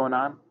matter what's going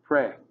on,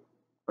 pray.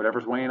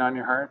 Whatever's weighing on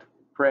your heart,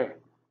 pray.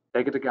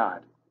 Take it to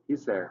God.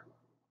 He's there.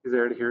 He's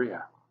there to hear you.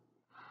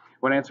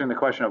 When answering the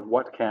question of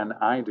what can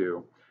I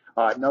do,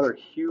 another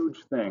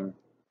huge thing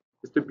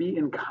is to be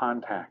in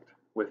contact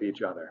with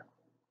each other.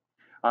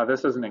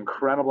 This is an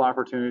incredible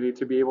opportunity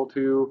to be able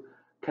to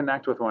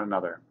connect with one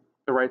another,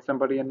 to write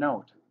somebody a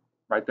note,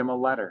 write them a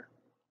letter,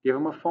 give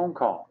them a phone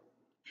call,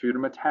 shoot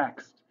them a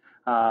text,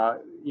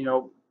 send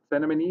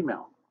them an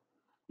email,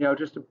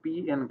 just to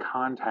be in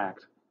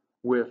contact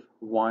with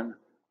one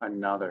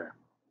another.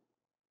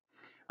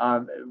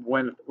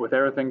 With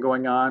everything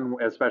going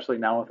on, especially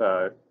now with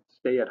a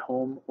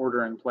stay-at-home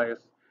order in place,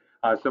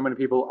 so many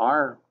people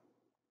are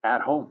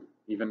at home,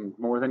 even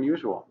more than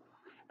usual.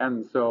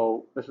 And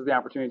so this is the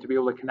opportunity to be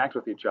able to connect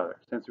with each other.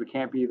 Since we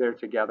can't be there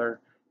together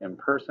in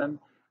person,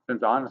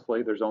 since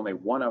honestly there's only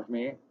one of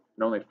me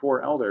and only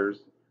 4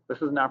 elders,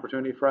 this is an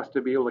opportunity for us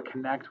to be able to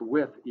connect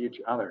with each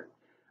other,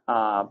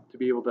 to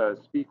be able to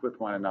speak with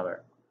one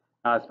another,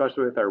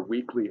 especially with our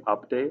weekly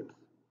updates.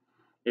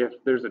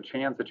 If there's a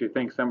chance that you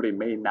think somebody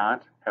may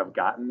not have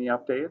gotten the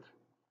update,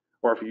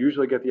 or if you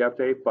usually get the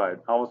update,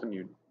 but all of a sudden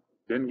you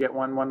didn't get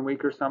one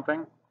week or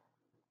something,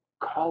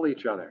 call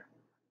each other.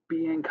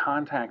 Be in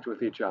contact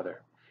with each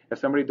other. If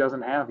somebody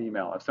doesn't have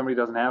email, if somebody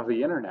doesn't have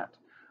the internet,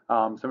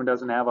 someone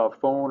doesn't have a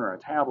phone or a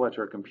tablet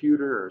or a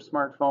computer or a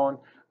smartphone,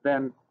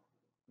 then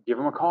give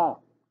them a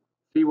call.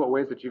 See what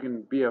ways that you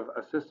can be of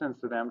assistance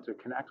to them, to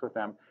connect with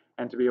them,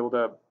 and to be able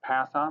to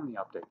pass on the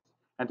updates,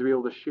 and to be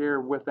able to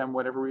share with them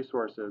whatever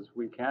resources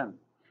we can.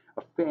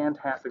 A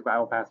fantastic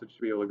Bible passage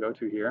to be able to go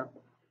to here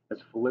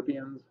is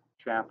Philippians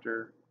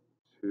chapter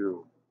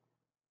 2.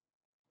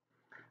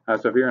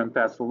 So if you're in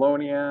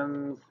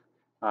Thessalonians,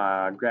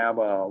 grab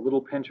a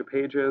little pinch of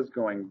pages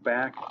going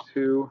back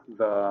to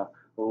the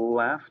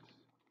left.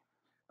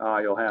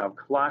 You'll have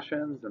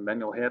Colossians, and then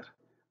you'll hit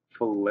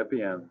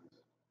Philippians.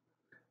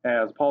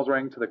 As Paul's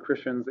writing to the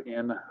Christians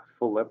in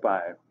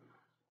Philippi,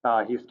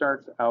 he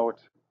starts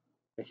out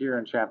here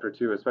in chapter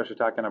 2, especially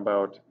talking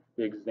about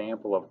the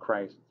example of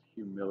Christ's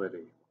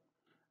humility,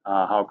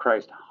 how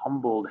Christ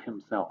humbled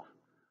himself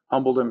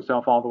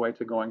all the way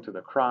to going to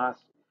the cross,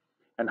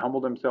 and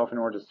humbled himself in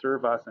order to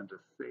serve us and to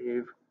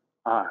save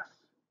us.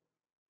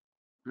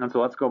 And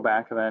so let's go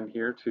back then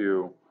here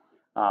to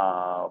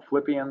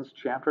Philippians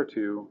chapter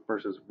 2,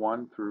 verses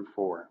 1 through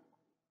 4.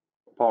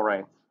 Paul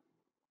writes,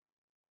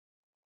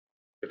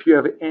 "If you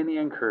have any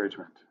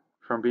encouragement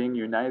from being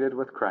united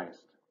with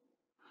Christ,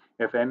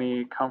 if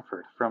any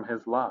comfort from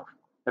his love,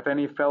 if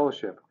any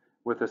fellowship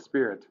with the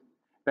Spirit,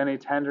 if any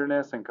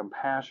tenderness and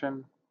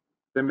compassion,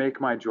 then make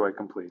my joy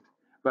complete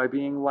by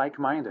being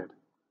like-minded,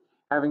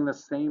 having the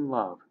same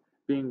love,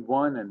 being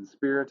one in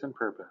spirit and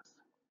purpose.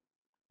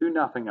 Do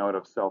nothing out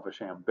of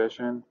selfish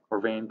ambition or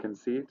vain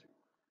conceit,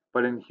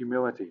 but in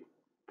humility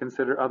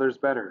consider others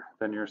better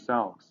than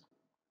yourselves.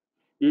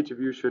 Each of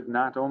you should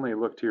not only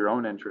look to your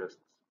own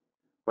interests,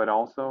 but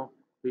also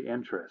the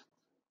interests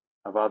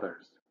of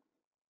others."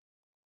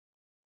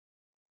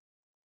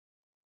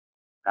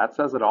 That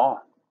says it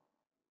all.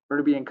 We're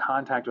to be in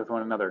contact with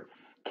one another,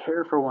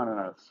 care for one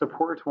another,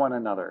 support one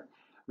another.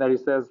 That he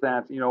says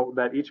that,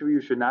 that each of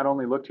you should not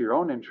only look to your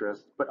own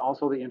interests, but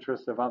also the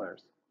interests of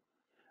others.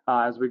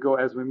 As we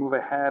move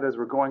ahead, as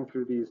we're going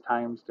through these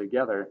times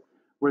together,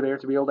 we're there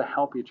to be able to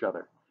help each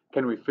other.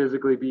 Can we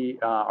physically be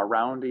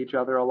around each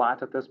other a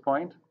lot at this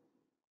point?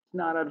 It's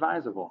not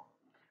advisable.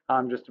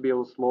 Just to be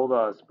able to slow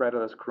the spread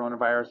of this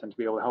coronavirus and to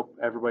be able to help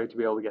everybody to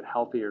be able to get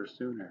healthier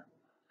sooner.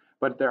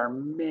 But there are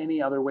many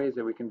other ways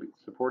that we can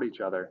support each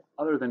other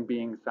other than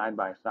being side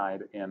by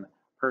side in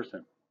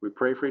person. We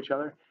pray for each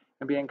other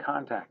and be in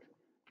contact.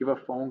 Give a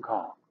phone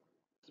call,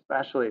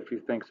 especially if you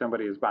think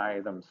somebody is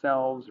by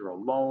themselves or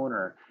alone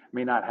or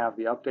may not have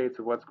the updates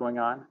of what's going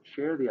on.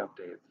 Share the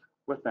updates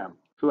with them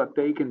so that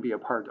they can be a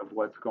part of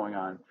what's going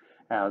on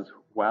as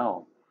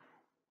well.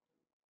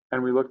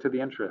 And we look to the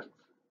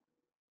interests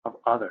of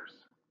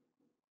others.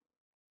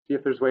 See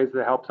if there's ways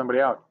to help somebody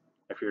out.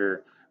 If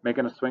you're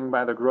making a swing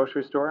by the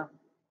grocery store,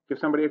 give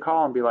somebody a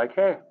call and be like,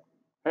 hey,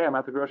 I'm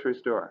at the grocery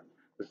store.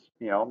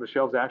 The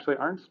shelves actually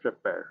aren't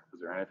stripped bare. Is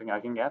there anything I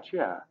can get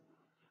you?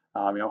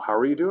 How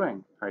are you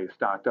doing? Are you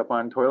stocked up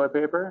on toilet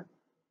paper?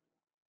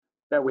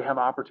 That we have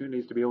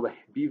opportunities to be able to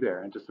be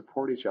there and to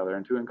support each other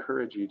and to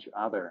encourage each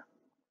other.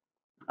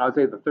 I would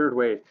say the third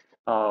way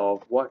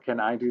of what can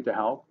I do to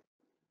help,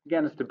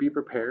 again, is to be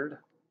prepared,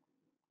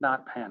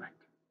 not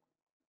panicked.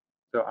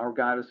 So our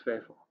God is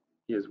faithful.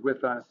 He is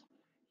with us.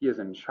 He is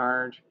in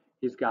charge.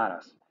 He's got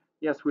us.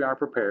 Yes, we are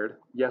prepared.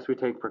 Yes, we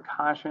take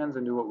precautions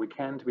and do what we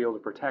can to be able to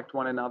protect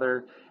one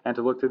another and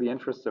to look to the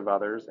interests of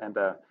others and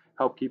to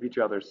help keep each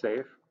other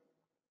safe.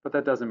 But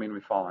that doesn't mean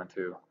we fall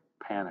into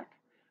panic.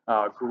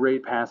 A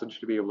great passage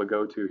to be able to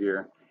go to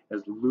here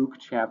is Luke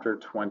chapter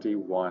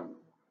 21.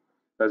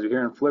 As you're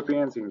here in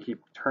Philippians, you can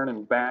keep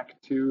turning back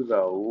to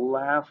the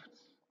left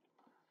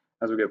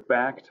as we get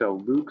back to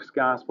Luke's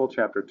Gospel,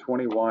 chapter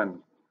 21.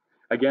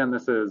 Again,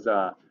 this is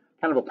kind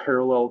of a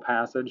parallel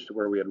passage to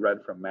where we had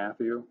read from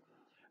Matthew.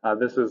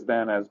 This is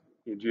then as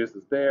Jesus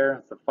is there.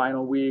 It's the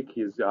final week.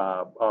 He's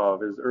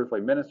of his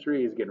earthly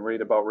ministry. He's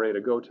getting about ready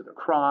to go to the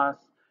cross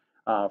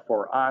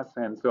for us.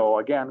 And so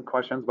again,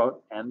 questions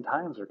about end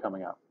times are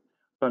coming up.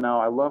 So now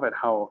I love it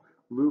how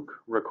Luke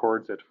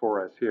records it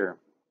for us here.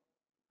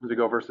 As we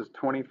go verses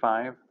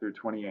 25 through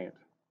 28.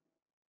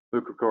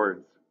 Luke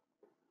records,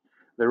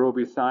 "There will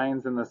be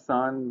signs in the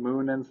sun,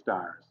 moon, and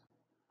stars.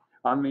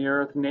 On the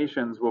earth,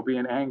 nations will be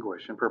in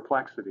anguish and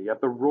perplexity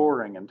at the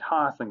roaring and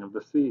tossing of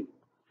the sea.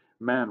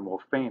 Men will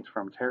faint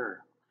from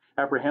terror,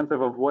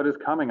 apprehensive of what is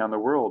coming on the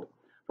world,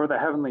 for the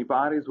heavenly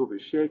bodies will be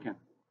shaken.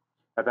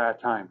 At that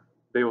time,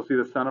 they will see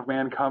the Son of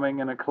Man coming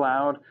in a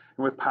cloud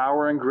and with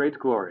power and great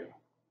glory.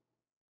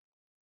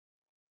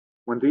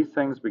 When these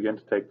things begin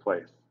to take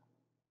place,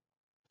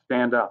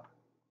 stand up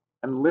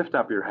and lift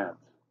up your heads,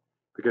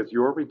 because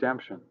your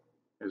redemption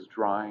is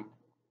drawing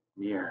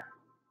near."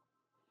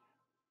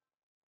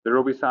 There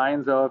will be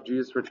signs of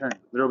Jesus' return.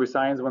 There will be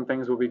signs when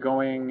things will be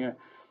going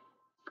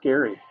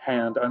scary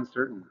and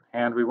uncertain,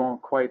 and we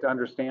won't quite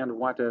understand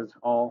what is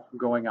all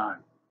going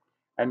on.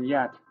 And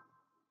yet,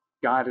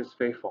 God is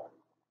faithful.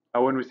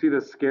 When we see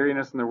this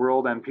scariness in the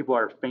world and people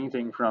are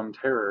fainting from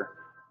terror,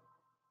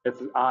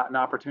 it's an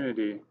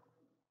opportunity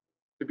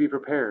to be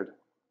prepared,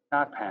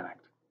 not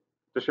panicked,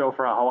 to show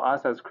for how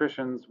us as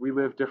Christians, we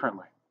live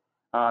differently,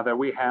 that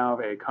we have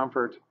a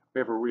comfort, we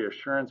have a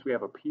reassurance, we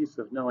have a peace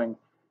of knowing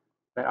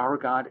that our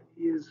God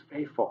is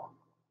faithful,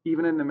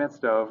 even in the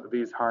midst of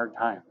these hard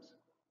times.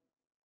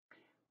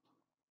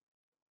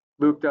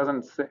 Luke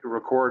doesn't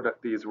record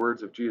these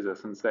words of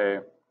Jesus and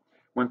say,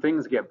 when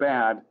things get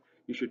bad,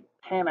 you should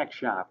panic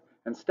shop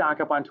and stock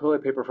up on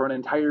toilet paper for an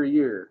entire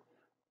year.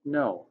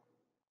 No,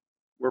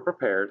 we're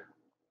prepared,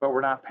 but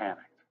we're not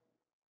panicked.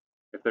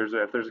 If there's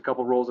a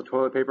couple rolls of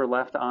toilet paper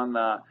left on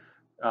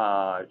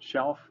the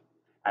shelf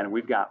and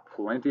we've got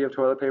plenty of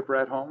toilet paper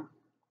at home,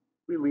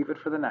 we leave it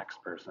for the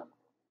next person.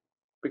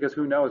 Because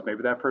who knows,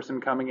 maybe that person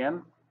coming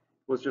in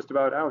was just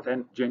about out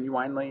and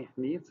genuinely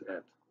needs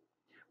it.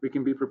 We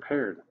can be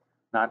prepared,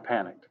 not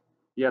panicked.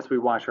 Yes, we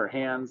wash our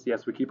hands.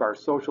 Yes, we keep our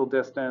social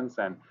distance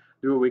and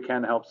do what we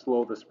can to help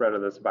slow the spread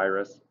of this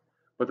virus.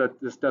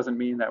 But this doesn't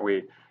mean that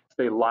we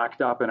stay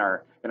locked up in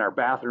our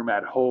bathroom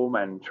at home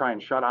and try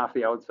and shut off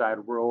the outside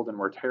world and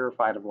we're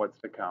terrified of what's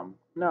to come.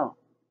 No,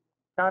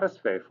 God is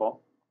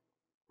faithful.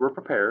 We're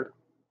prepared.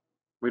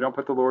 We don't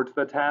put the Lord to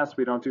the test.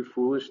 We don't do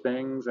foolish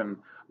things and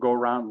go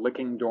around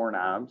licking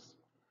doorknobs.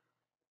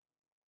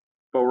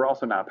 But we're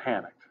also not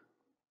panicked.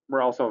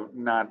 We're also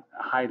not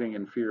hiding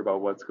in fear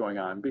about what's going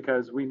on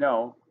because we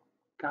know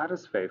God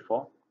is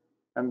faithful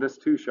and this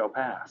too shall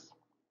pass.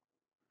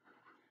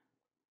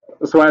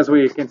 So as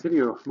we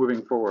continue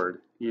moving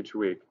forward each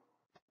week,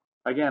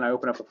 again, I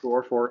open up the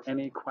floor for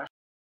any questions.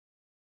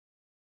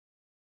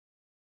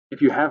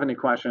 If you have any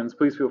questions,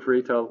 please feel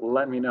free to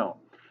let me know.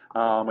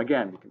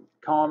 Again, you can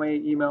call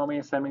me, email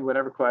me, send me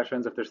whatever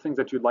questions. If there's things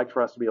that you'd like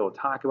for us to be able to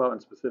talk about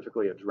and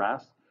specifically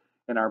address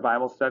in our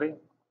Bible study,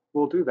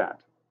 we'll do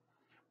that.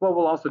 Well,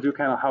 we'll also do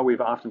kind of how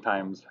we've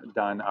oftentimes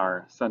done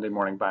our Sunday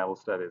morning Bible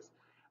studies,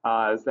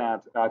 is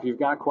that if you've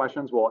got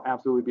questions, we'll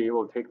absolutely be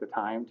able to take the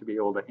time to be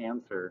able to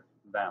answer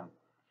them.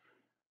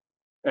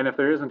 And if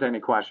there isn't any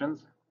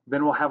questions,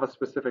 then we'll have a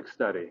specific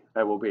study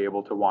that we'll be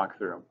able to walk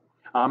through.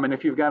 And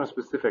if you've got a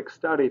specific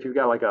study, if you've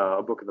got like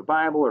a book of the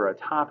Bible or a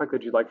topic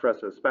that you'd like for us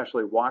to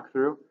especially walk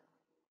through,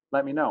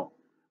 let me know.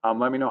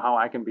 Let me know how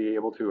I can be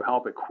able to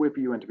help equip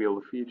you and to be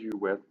able to feed you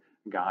with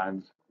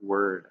God's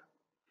Word.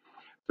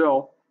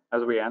 So,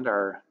 as we end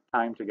our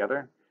time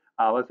together,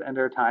 let's end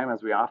our time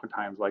as we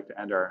oftentimes like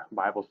to end our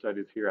Bible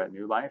studies here at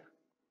New Life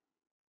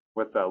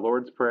with the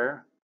Lord's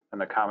Prayer and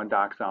the common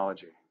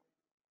doxology.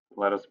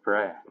 Let us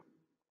pray.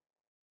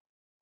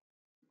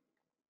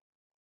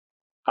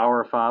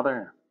 Our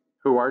Father,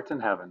 who art in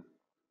heaven,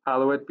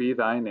 hallowed be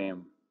thy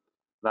name.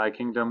 Thy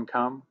kingdom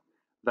come,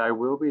 thy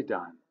will be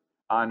done,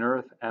 on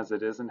earth as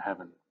it is in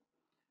heaven.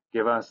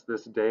 Give us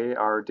this day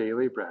our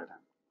daily bread,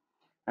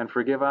 and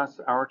forgive us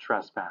our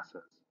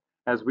trespasses,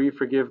 as we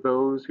forgive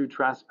those who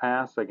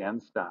trespass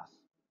against us.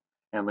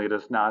 And lead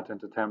us not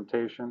into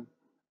temptation,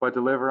 but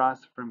deliver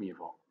us from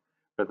evil.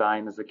 For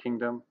thine is the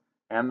kingdom,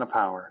 and the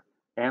power,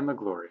 and the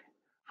glory,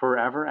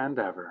 forever and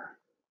ever.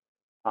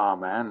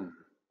 Amen.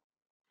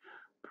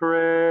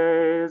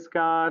 Praise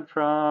God,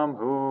 from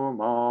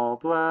whom all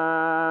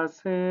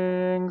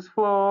blessings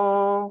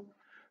flow.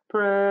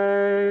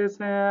 Praise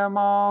him,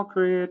 all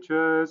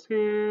creatures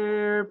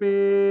here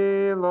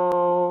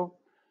below.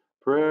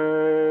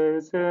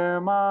 Praise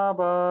him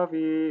above,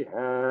 ye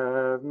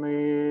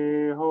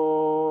heavenly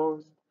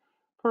host.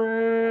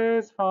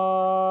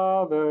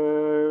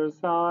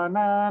 Son,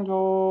 and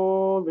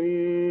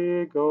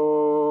Holy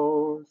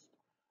Ghost.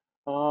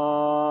 Amen.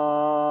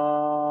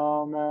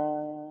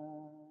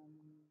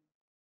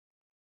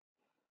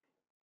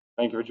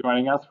 Thank you for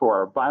joining us for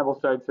our Bible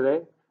study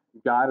today.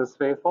 God is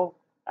faithful,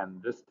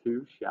 and this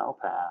too shall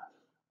pass.